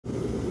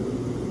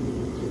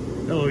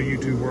Hello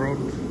YouTube world.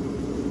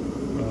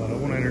 I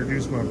want to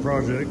introduce my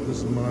project. This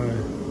is my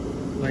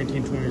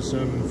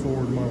 1927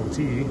 Ford Model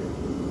T.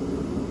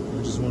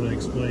 I just want to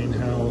explain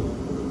how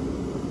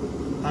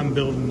I'm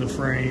building the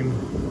frame.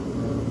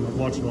 I've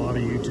watched a lot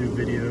of YouTube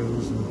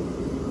videos,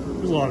 and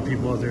there's a lot of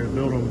people out there that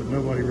build them, but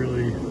nobody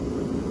really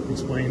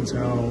explains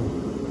how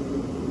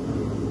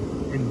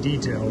in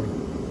detail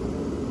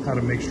how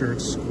to make sure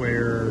it's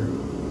square,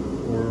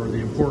 or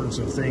the importance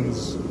of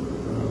things,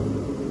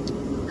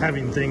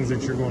 having things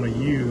that you're going to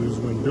use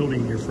when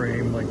building your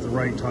frame, like the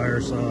right tire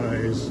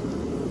size,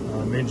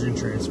 engine,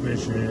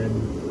 transmission,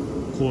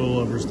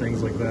 coilovers,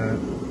 things like that.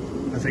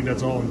 I think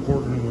that's all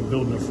important when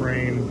building a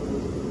frame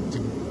to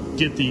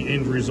get the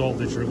end result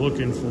that you're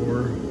looking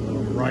for.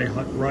 Ride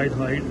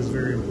height is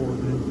very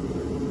important.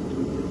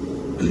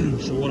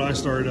 So what I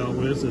started out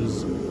with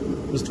is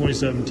this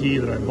 27T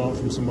that I bought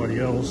from somebody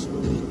else,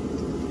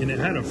 and it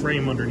had a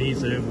frame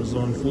underneath it. It was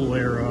on full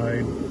air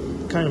ride,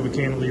 kind of a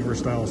cantilever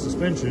style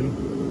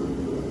suspension.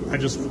 I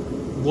just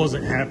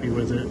wasn't happy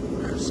with it,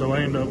 so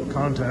I ended up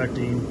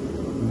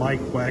contacting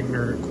Mike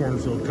Wagner at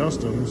Cornfield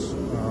Customs,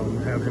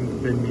 have him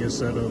bid me a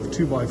set of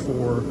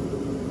 2x4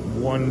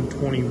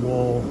 120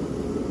 wall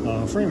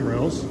frame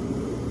rails.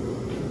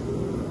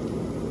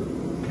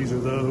 These are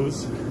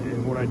those,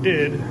 and what I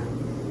did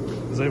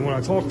is when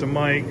I talked to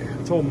Mike,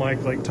 I told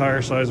Mike like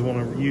tire size I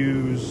want to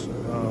use,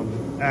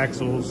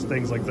 axles,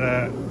 things like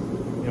that,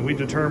 and we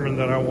determined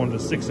that I wanted a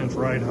 6-inch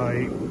ride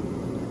height,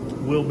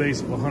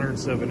 wheelbase of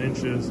 107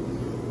 inches,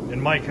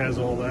 and Mike has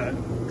all that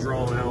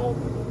drawn out.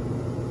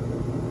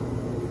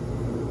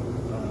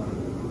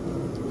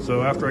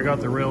 So after I got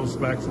the rails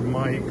back from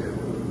Mike,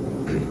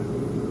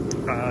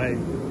 I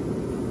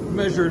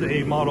measured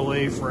a Model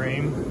A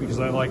frame because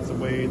I like the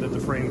way that the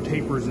frame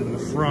tapers in the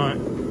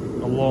front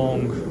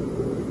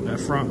along that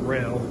front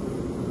rail.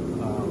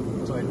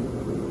 So I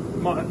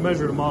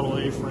measured a Model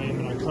A frame,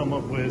 and I come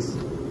up with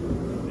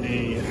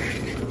a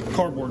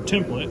cardboard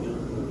template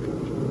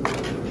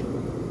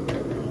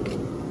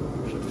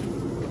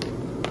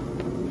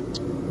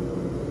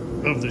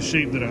of the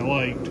shape that I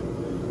liked.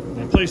 And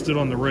I placed it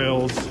on the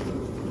rails,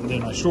 and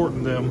then I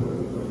shortened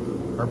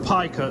them, or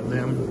pie cut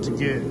them, to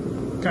get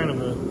kind of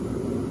the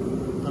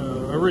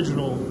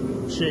original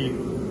shape.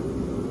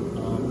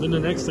 Then the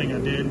next thing I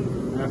did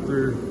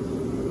after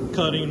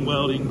cutting,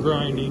 welding,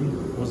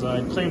 grinding was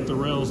I clamped the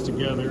rails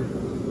together,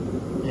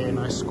 and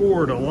I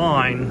scored a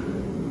line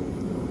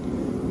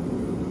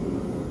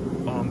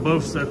on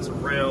both sets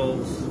of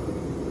rails,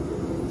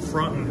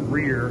 front and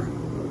rear.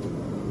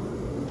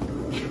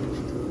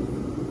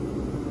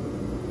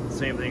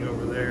 Same thing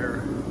over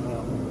there.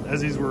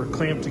 As these were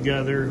clamped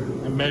together,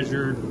 I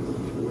measured,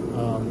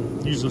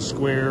 used a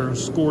square,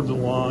 scored the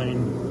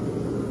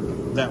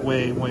line. That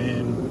way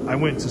when I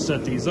went to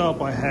set these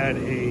up, I had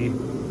a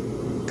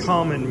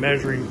common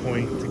measuring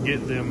point to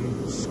get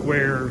them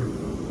square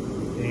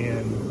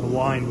and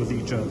aligned with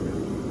each other.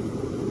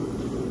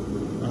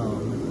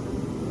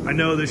 I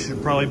know this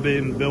should probably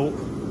been built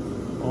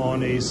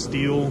on a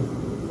steel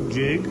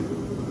jig,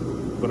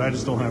 but I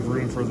just don't have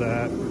room for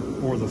that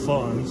or the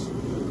funds.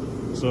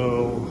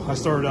 So I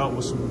started out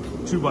with some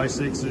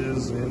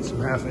 2x6s and some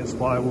 1/2-inch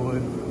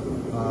plywood.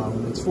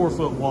 It's 4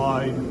 foot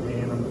wide,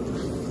 and I'm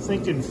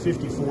thinking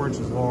 54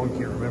 inches long,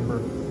 can't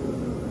remember.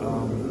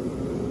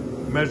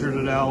 Measured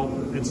it out,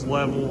 it's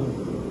level.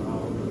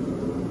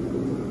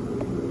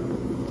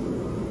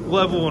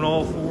 Level in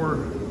all 4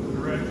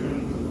 directions.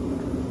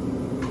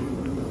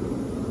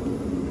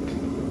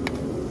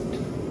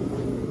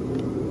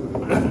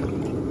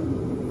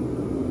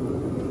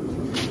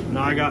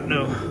 Now I got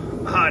no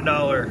high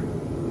dollar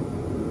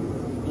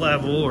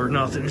level or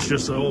nothing, it's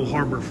just an old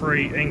Harbor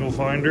Freight angle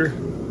finder,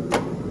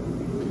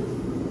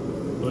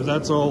 but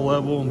that's all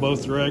level in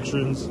both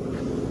directions.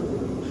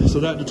 So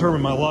that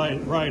determined my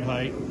ride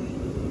height.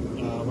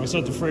 I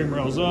set the frame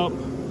rails up,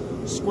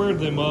 squared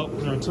them up,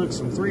 and I took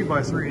some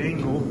 3x3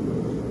 angle.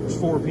 There's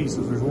 4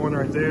 pieces. There's one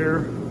right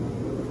there,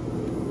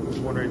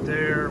 one right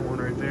there, one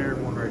right there,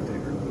 and one right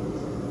there.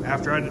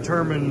 After I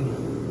determined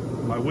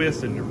my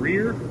width in the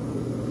rear,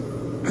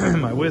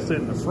 my width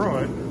in the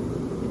front,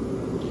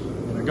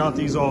 and I got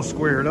these all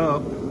squared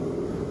up,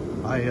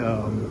 I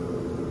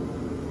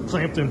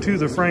clamped them to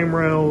the frame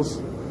rails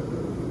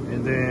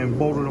and then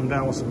bolted them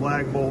down with some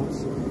lag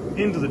bolts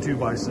into the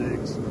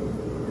 2x6,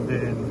 and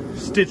then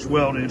stitch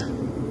welded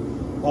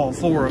all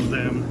 4 of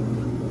them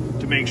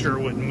to make sure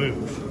it wouldn't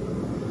move.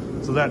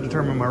 So that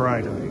determined my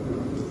ride height.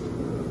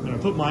 And I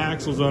put my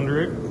axles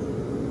under it.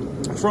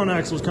 The front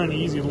axle is kind of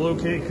easy to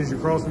locate because your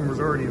crossmember is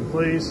already in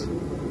place.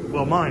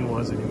 Well, mine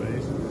was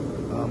anyways.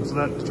 So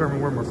that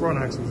determined where my front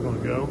axle was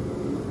going to go.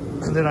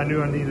 And then I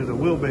knew I needed a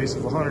wheelbase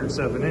of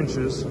 107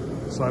 inches.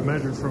 So I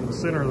measured from the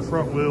center of the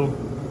front wheel,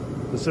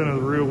 the center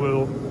of the rear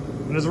wheel.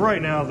 And as of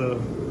right now, the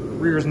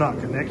rear is not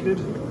connected.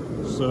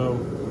 So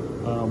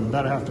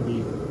that'll have to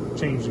be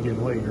changed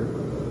again later.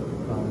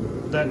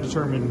 That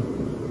determined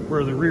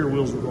where the rear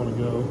wheels were going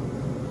to go.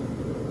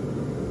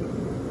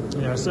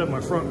 And I set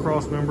my front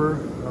cross member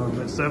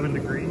at 7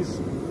 degrees.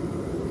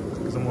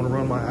 because I'm going to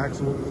run my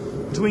axle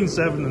between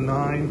 7 and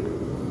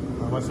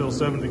 9. I feel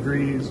 7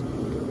 degrees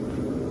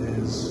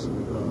is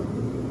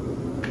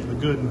a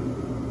good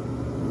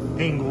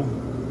angle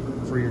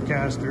for your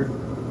caster.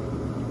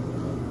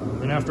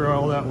 And after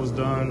all that was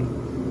done,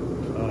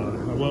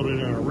 I welded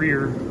in a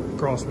rear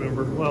cross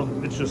member. Well,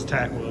 it's just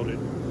tack welded,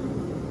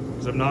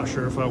 because I'm not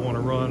sure if I want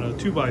to run a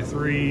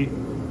 2x3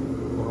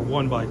 or a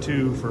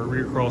 1x2 for a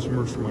rear cross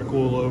member for my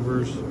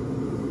coilovers.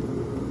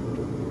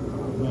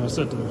 I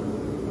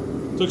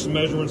took some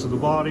measurements of the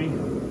body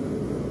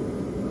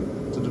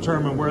to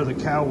determine where the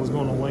cow was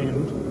going to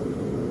land.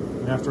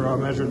 And after I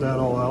measured that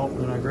all out,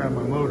 then I grabbed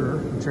my motor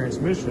and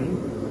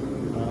transmission.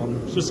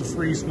 It's just a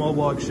free small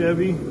block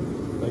Chevy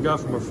I got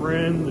from a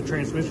friend. The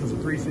transmission's a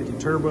 350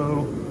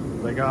 turbo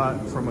I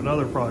got from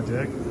another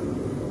project.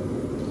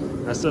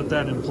 I set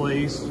that in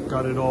place,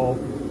 got it all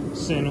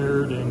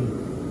centered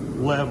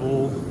and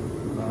level.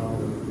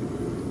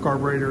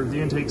 Carburetor, the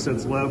intake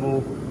set's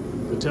level.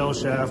 The tail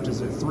shaft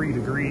is at 3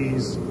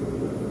 degrees.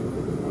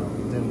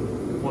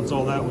 Then once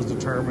all that was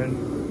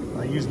determined,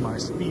 I used my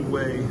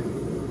Speedway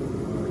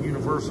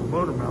universal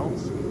motor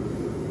mounts.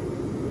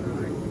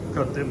 I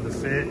cut them to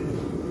fit,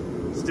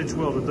 stitch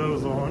welded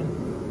those on.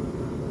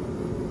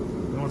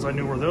 And once I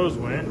knew where those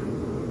went,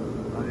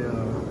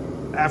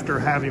 after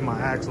having my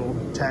axle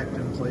tacked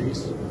in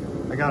place,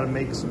 I got to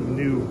make some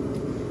new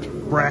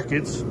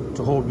brackets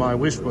to hold my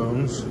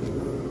wishbones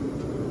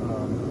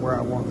where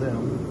I want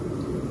them.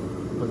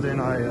 But then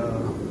I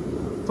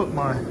put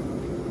my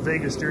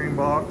Vega steering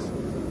box,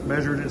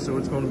 measured it so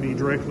it's going to be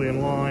directly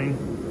in line.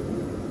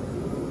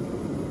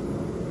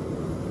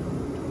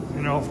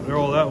 And after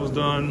all that was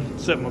done,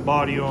 set my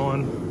body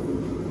on,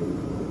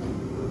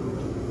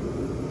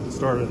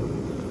 started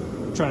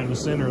trying to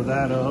center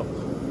that up,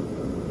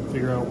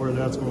 figure out where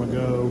that's going to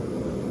go.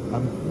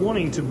 I'm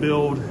wanting to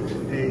build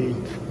a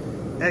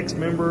X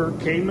member,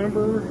 K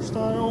member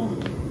style,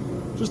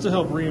 just to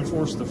help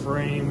reinforce the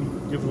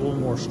frame, give it a little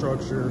more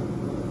structure.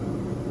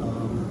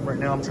 Right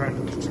now I'm trying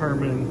to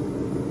determine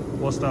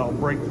what style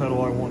brake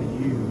pedal I want to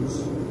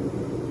use.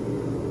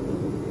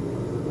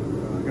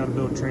 I got to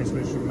build a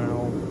transmission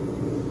mount.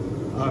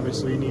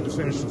 Obviously you need to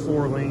finish the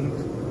 4-link.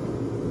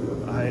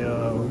 I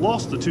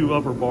lost the 2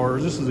 upper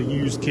bars. This is a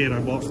used kit I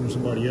bought from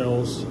somebody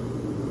else.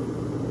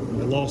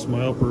 I lost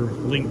my upper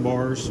link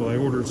bars, so I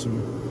ordered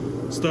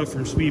some stuff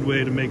from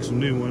Speedway to make some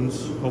new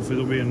ones. Hopefully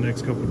they'll be in the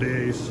next couple of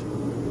days.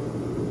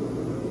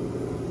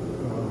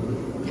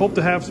 Hope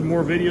to have some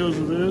more videos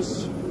of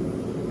this.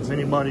 If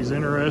anybody's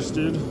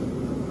interested,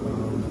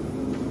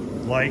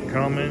 like,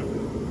 comment,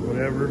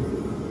 whatever.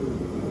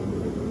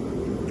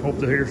 Hope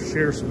to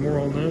share some more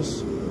on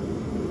this.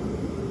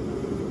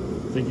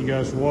 Thank you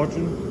guys for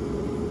watching.